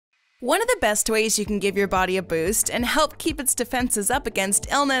One of the best ways you can give your body a boost and help keep its defenses up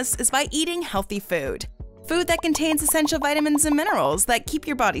against illness is by eating healthy food. Food that contains essential vitamins and minerals that keep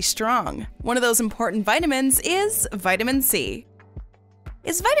your body strong. One of those important vitamins is vitamin C.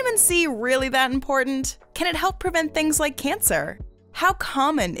 Is vitamin C really that important? Can it help prevent things like cancer? How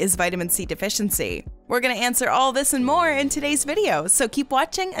common is vitamin C deficiency? We're going to answer all this and more in today's video, so keep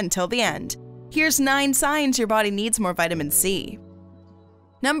watching until the end. Here's 9 signs your body needs more vitamin C.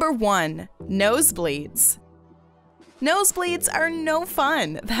 Number 1. Nosebleeds. Nosebleeds are no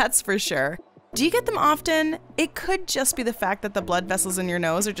fun, that's for sure. Do you get them often? It could just be the fact that the blood vessels in your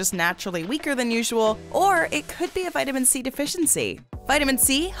nose are just naturally weaker than usual, or it could be a vitamin C deficiency. Vitamin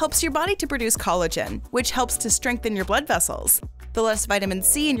C helps your body to produce collagen, which helps to strengthen your blood vessels. The less vitamin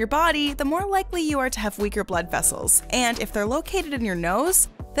C in your body, the more likely you are to have weaker blood vessels, and if they're located in your nose,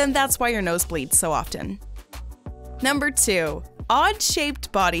 then that's why your nose bleeds so often. Number 2.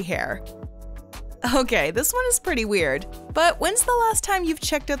 Odd-shaped body hair. Okay, this one is pretty weird, but when's the last time you've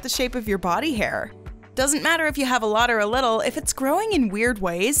checked out the shape of your body hair? Doesn't matter if you have a lot or a little, if it's growing in weird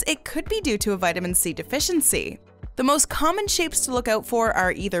ways, it could be due to a vitamin C deficiency. The most common shapes to look out for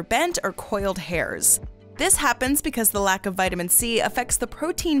are either bent or coiled hairs. This happens because the lack of vitamin C affects the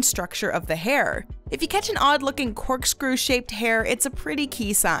protein structure of the hair. If you catch an odd-looking corkscrew-shaped hair, it's a pretty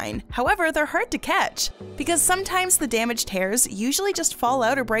key sign. However, they're hard to catch, because sometimes the damaged hairs usually just fall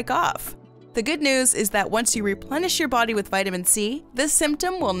out or break off. The good news is that once you replenish your body with vitamin C, this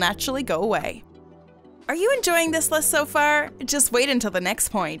symptom will naturally go away. Are you enjoying this list so far? Just wait until the next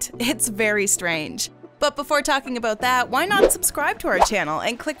point. It's very strange. But before talking about that, why not subscribe to our channel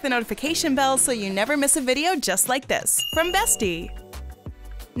and click the notification bell so you never miss a video just like this from Bestie.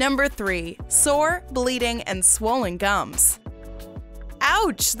 Number 3. Sore, bleeding, and swollen gums.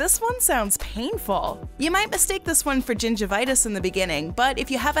 Ouch, this one sounds painful. You might mistake this one for gingivitis in the beginning, but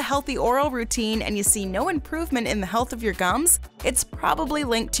if you have a healthy oral routine and you see no improvement in the health of your gums, it's probably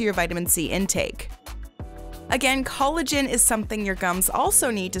linked to your vitamin C intake. Again, collagen is something your gums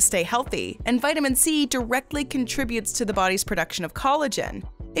also need to stay healthy, and vitamin C directly contributes to the body's production of collagen.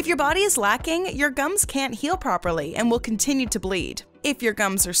 If your body is lacking, your gums can't heal properly and will continue to bleed. If your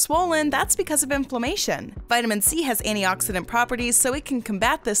gums are swollen, that's because of inflammation. Vitamin C has antioxidant properties, so it can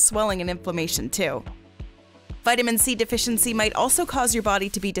combat this swelling and inflammation too. Vitamin C deficiency might also cause your body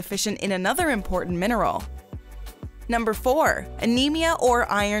to be deficient in another important mineral. Number 4. Anemia or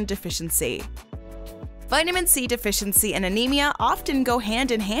iron deficiency. Vitamin C deficiency and anemia often go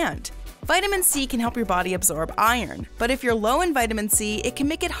hand in hand. Vitamin C can help your body absorb iron, but if you're low in vitamin C, it can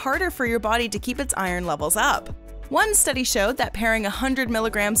make it harder for your body to keep its iron levels up. One study showed that pairing 100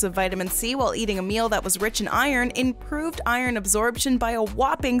 milligrams of vitamin C while eating a meal that was rich in iron improved iron absorption by a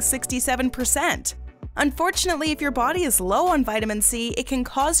whopping 67%. Unfortunately, if your body is low on vitamin C, it can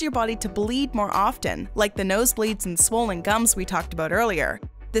cause your body to bleed more often, like the nosebleeds and swollen gums we talked about earlier.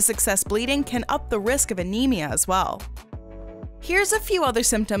 This excess bleeding can up the risk of anemia as well. Here's a few other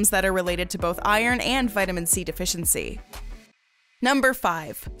symptoms that are related to both iron and vitamin C deficiency. Number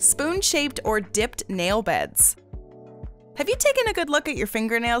 5. Spoon-shaped or dipped nail beds. Have you taken a good look at your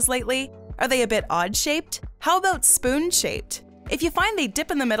fingernails lately? Are they a bit odd-shaped? How about spoon-shaped? If you find they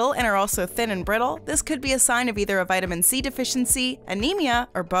dip in the middle and are also thin and brittle, this could be a sign of either a vitamin C deficiency, anemia,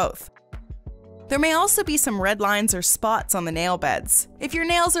 or both. There may also be some red lines or spots on the nail beds. If your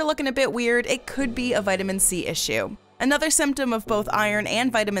nails are looking a bit weird, it could be a vitamin C issue. Another symptom of both iron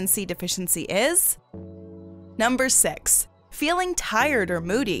and vitamin C deficiency is Number 6. Feeling tired or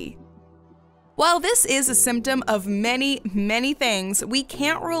moody. While this is a symptom of many things, we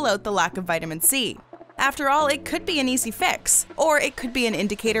can't rule out the lack of vitamin C. After all, it could be an easy fix, or it could be an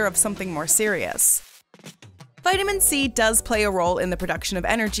indicator of something more serious. Vitamin C does play a role in the production of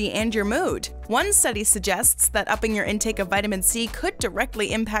energy and your mood. One study suggests that upping your intake of vitamin C could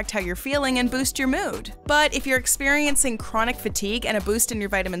directly impact how you're feeling and boost your mood. But if you're experiencing chronic fatigue and a boost in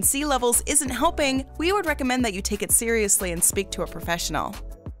your vitamin C levels isn't helping, we would recommend that you take it seriously and speak to a professional.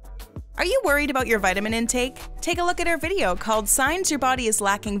 Are you worried about your vitamin intake? Take a look at our video called Signs Your Body is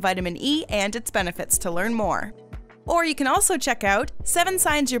Lacking Vitamin E and Its Benefits to learn more. Or you can also check out 7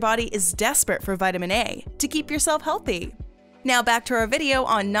 Signs Your Body is Desperate for Vitamin A to keep yourself healthy. Now back to our video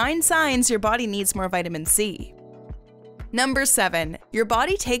on 9 signs your body needs more vitamin C. Number 7. Your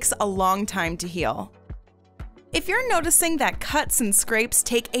body takes a long time to heal. If you're noticing that cuts and scrapes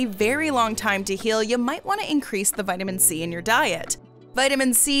take a very long time to heal, you might want to increase the vitamin C in your diet.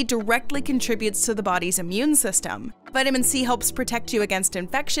 Vitamin C directly contributes to the body's immune system. Vitamin C helps protect you against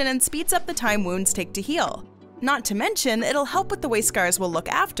infection and speeds up the time wounds take to heal. Not to mention, it'll help with the way scars will look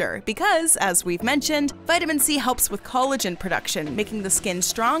after, because, as we've mentioned, vitamin C helps with collagen production, making the skin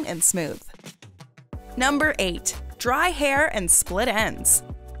strong and smooth. Number 8. Dry hair and split ends.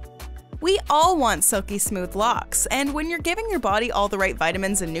 We all want silky smooth locks, and when you're giving your body all the right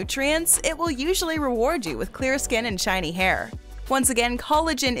vitamins and nutrients, it will usually reward you with clear skin and shiny hair. Once again,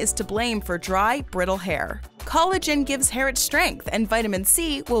 collagen is to blame for dry, brittle hair. Collagen gives hair its strength, and vitamin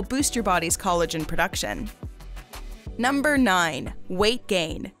C will boost your body's collagen production. Number 9. Weight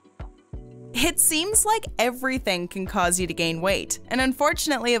gain. It seems like everything can cause you to gain weight, and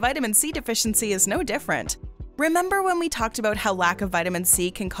unfortunately, a vitamin C deficiency is no different. Remember when we talked about how lack of vitamin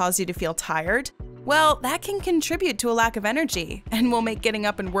C can cause you to feel tired? Well, that can contribute to a lack of energy, and will make getting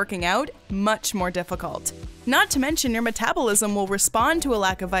up and working out much more difficult. Not to mention, your metabolism will respond to a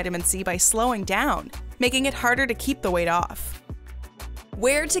lack of vitamin C by slowing down, making it harder to keep the weight off.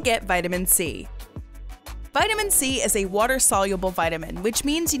 Where to get vitamin C? Vitamin C is a water-soluble vitamin, which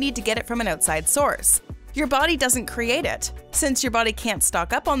means you need to get it from an outside source. Your body doesn't create it. Since your body can't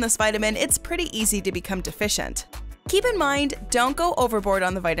stock up on this vitamin, it's pretty easy to become deficient. Keep in mind, don't go overboard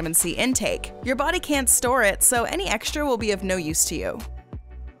on the vitamin C intake. Your body can't store it, so any extra will be of no use to you.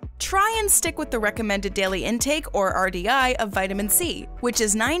 Try and stick with the recommended daily intake, or RDI, of vitamin C, which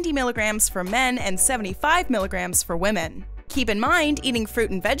is 90 mg for men and 75 mg for women. Keep in mind, eating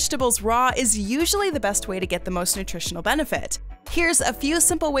fruit and vegetables raw is usually the best way to get the most nutritional benefit. Here's a few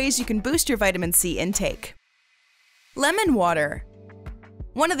simple ways you can boost your vitamin C intake. Lemon water.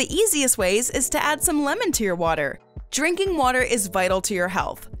 One of the easiest ways is to add some lemon to your water. Drinking water is vital to your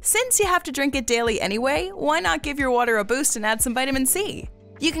health. Since you have to drink it daily anyway, why not give your water a boost and add some vitamin C?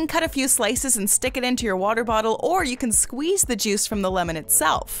 You can cut a few slices and stick it into your water bottle, or you can squeeze the juice from the lemon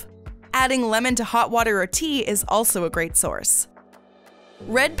itself. Adding lemon to hot water or tea is also a great source.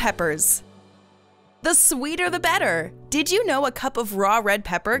 Red peppers. The sweeter the better! Did you know a cup of raw red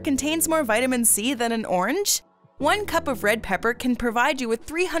pepper contains more vitamin C than an orange? 1 cup of red pepper can provide you with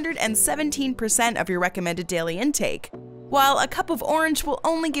 317% of your recommended daily intake, while a cup of orange will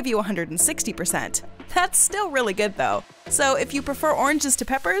only give you 160%. That's still really good though, so if you prefer oranges to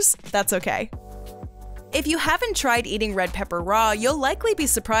peppers, that's okay. If you haven't tried eating red pepper raw, you'll likely be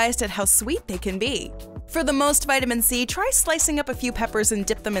surprised at how sweet they can be. For the most vitamin C, try slicing up a few peppers and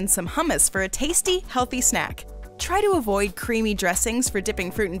dip them in some hummus for a tasty, healthy snack. Try to avoid creamy dressings for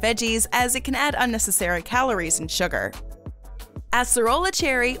dipping fruit and veggies, as it can add unnecessary calories and sugar. Acerola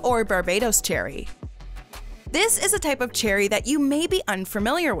cherry or Barbados cherry. This is a type of cherry that you may be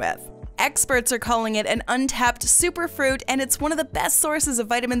unfamiliar with. Experts are calling it an untapped superfruit, and it's one of the best sources of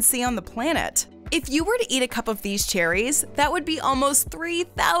vitamin C on the planet. If you were to eat a cup of these cherries, that would be almost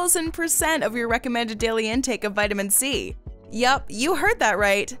 3,000% of your recommended daily intake of vitamin C. Yup, you heard that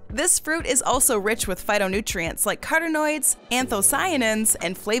right. This fruit is also rich with phytonutrients like carotenoids, anthocyanins,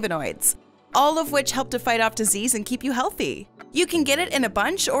 and flavonoids, all of which help to fight off disease and keep you healthy. You can get it in a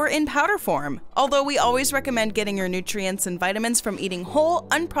bunch or in powder form, although we always recommend getting your nutrients and vitamins from eating whole,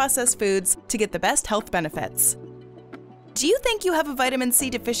 unprocessed foods to get the best health benefits. Do you think you have a vitamin C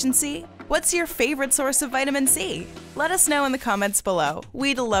deficiency? What's your favorite source of vitamin C? Let us know in the comments below.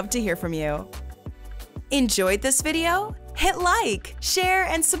 We'd love to hear from you. Enjoyed this video? Hit like, share,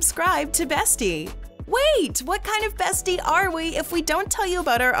 and subscribe to Bestie. Wait, what kind of bestie are we if we don't tell you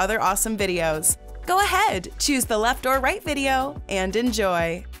about our other awesome videos? Go ahead, choose the left or right video, and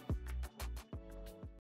enjoy.